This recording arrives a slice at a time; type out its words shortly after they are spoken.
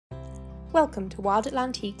Welcome to Wild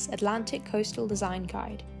Atlantique's Atlantic Coastal Design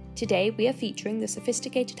Guide. Today we are featuring the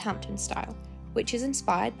sophisticated Hampton style, which is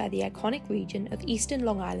inspired by the iconic region of eastern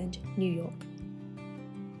Long Island, New York.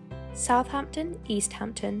 Southampton, East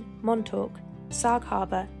Hampton, Montauk, Sag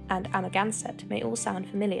Harbor and Amagansett may all sound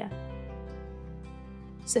familiar.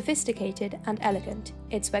 Sophisticated and elegant,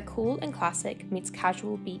 it's where cool and classic meets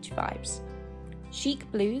casual beach vibes.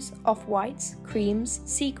 Chic blues, off-whites, creams,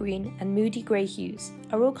 sea green and moody grey hues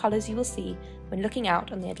are all colours you will see when looking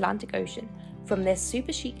out on the Atlantic Ocean from this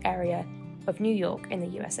super chic area of New York in the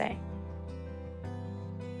USA.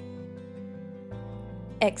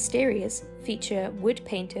 Exteriors feature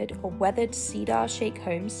wood-painted or weathered cedar shake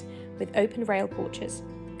homes with open rail porches,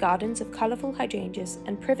 gardens of colourful hydrangeas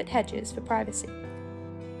and privet hedges for privacy.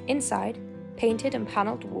 Inside, painted and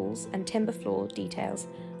panelled walls and timber floor details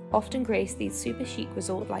often grace these super chic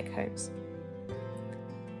resort-like homes.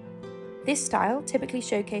 This style typically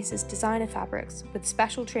showcases designer fabrics with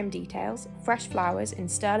special trim details, fresh flowers in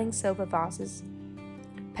sterling silver vases,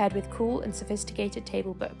 paired with cool and sophisticated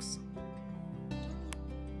table books.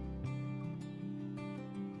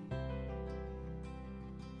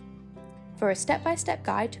 For a step-by-step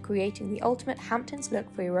guide to creating the ultimate Hamptons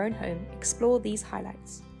look for your own home, explore these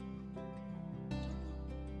highlights.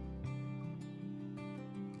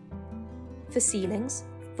 For ceilings,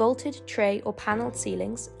 vaulted tray or panelled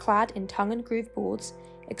ceilings clad in tongue and groove boards,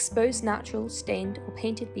 exposed natural, stained or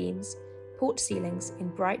painted beams, porch ceilings in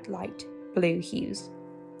bright light blue hues.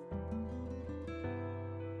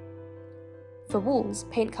 For walls,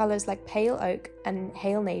 paint colours like pale oak and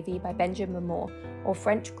hail navy by Benjamin Moore or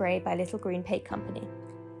French grey by Little Green Paint Company.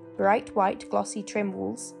 Bright white glossy trim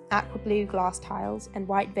walls, aqua blue glass tiles and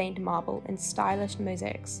white veined marble in stylish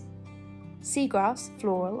mosaics. Seagrass,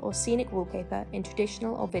 floral or scenic wallpaper in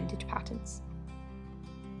traditional or vintage patterns.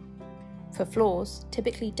 For floors,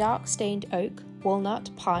 typically dark stained oak, walnut,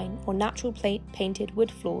 pine or natural painted wood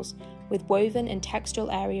floors with woven and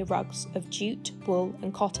textural area rugs of jute, wool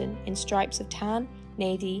and cotton in stripes of tan,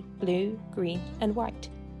 navy, blue, green and white.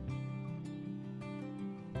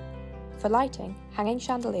 For lighting, hanging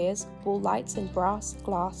chandeliers, wall lights in brass,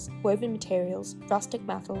 glass, woven materials, rustic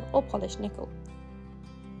metal or polished nickel.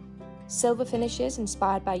 Silver finishes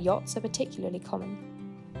inspired by yachts are particularly common.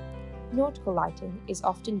 Nautical lighting is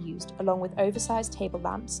often used along with oversized table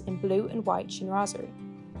lamps in blue and white chinoiserie.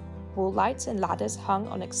 Wall lights and ladders hung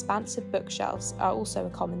on expansive bookshelves are also a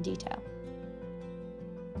common detail.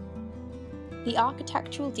 The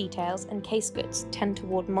architectural details and casegoods tend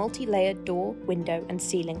toward multi-layered door, window and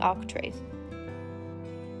ceiling architraves.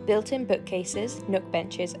 Built-in bookcases, nook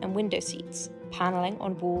benches and window seats, panelling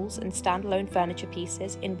on walls and standalone furniture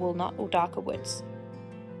pieces in walnut or darker woods.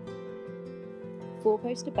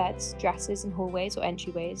 Four-poster beds, dressers in hallways or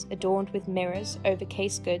entryways adorned with mirrors over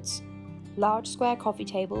case goods, large square coffee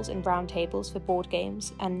tables and round tables for board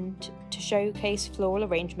games and to showcase floral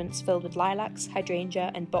arrangements filled with lilacs,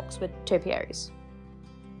 hydrangea and boxwood topiaries.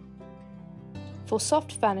 For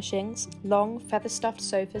soft furnishings, long feather-stuffed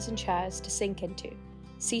sofas and chairs to sink into,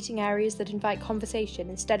 seating areas that invite conversation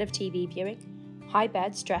instead of TV viewing, high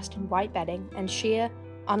beds dressed in white bedding, and sheer,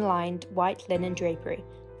 unlined white linen drapery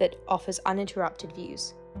that offers uninterrupted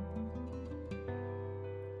views.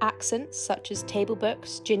 Accents such as table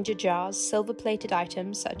books, ginger jars, silver-plated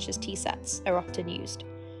items such as tea sets are often used.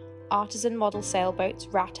 Artisan model sailboats,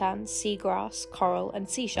 rattans, seagrass, coral and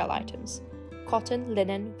seashell items. Cotton,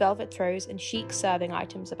 linen, velvet throws and chic serving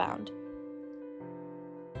items abound.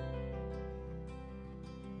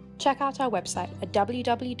 Check out our website at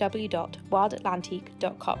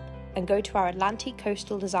www.wildatlantique.com and go to our Atlantic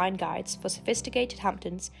Coastal Design Guides for sophisticated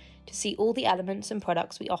Hamptons to see all the elements and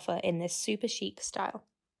products we offer in this super chic style.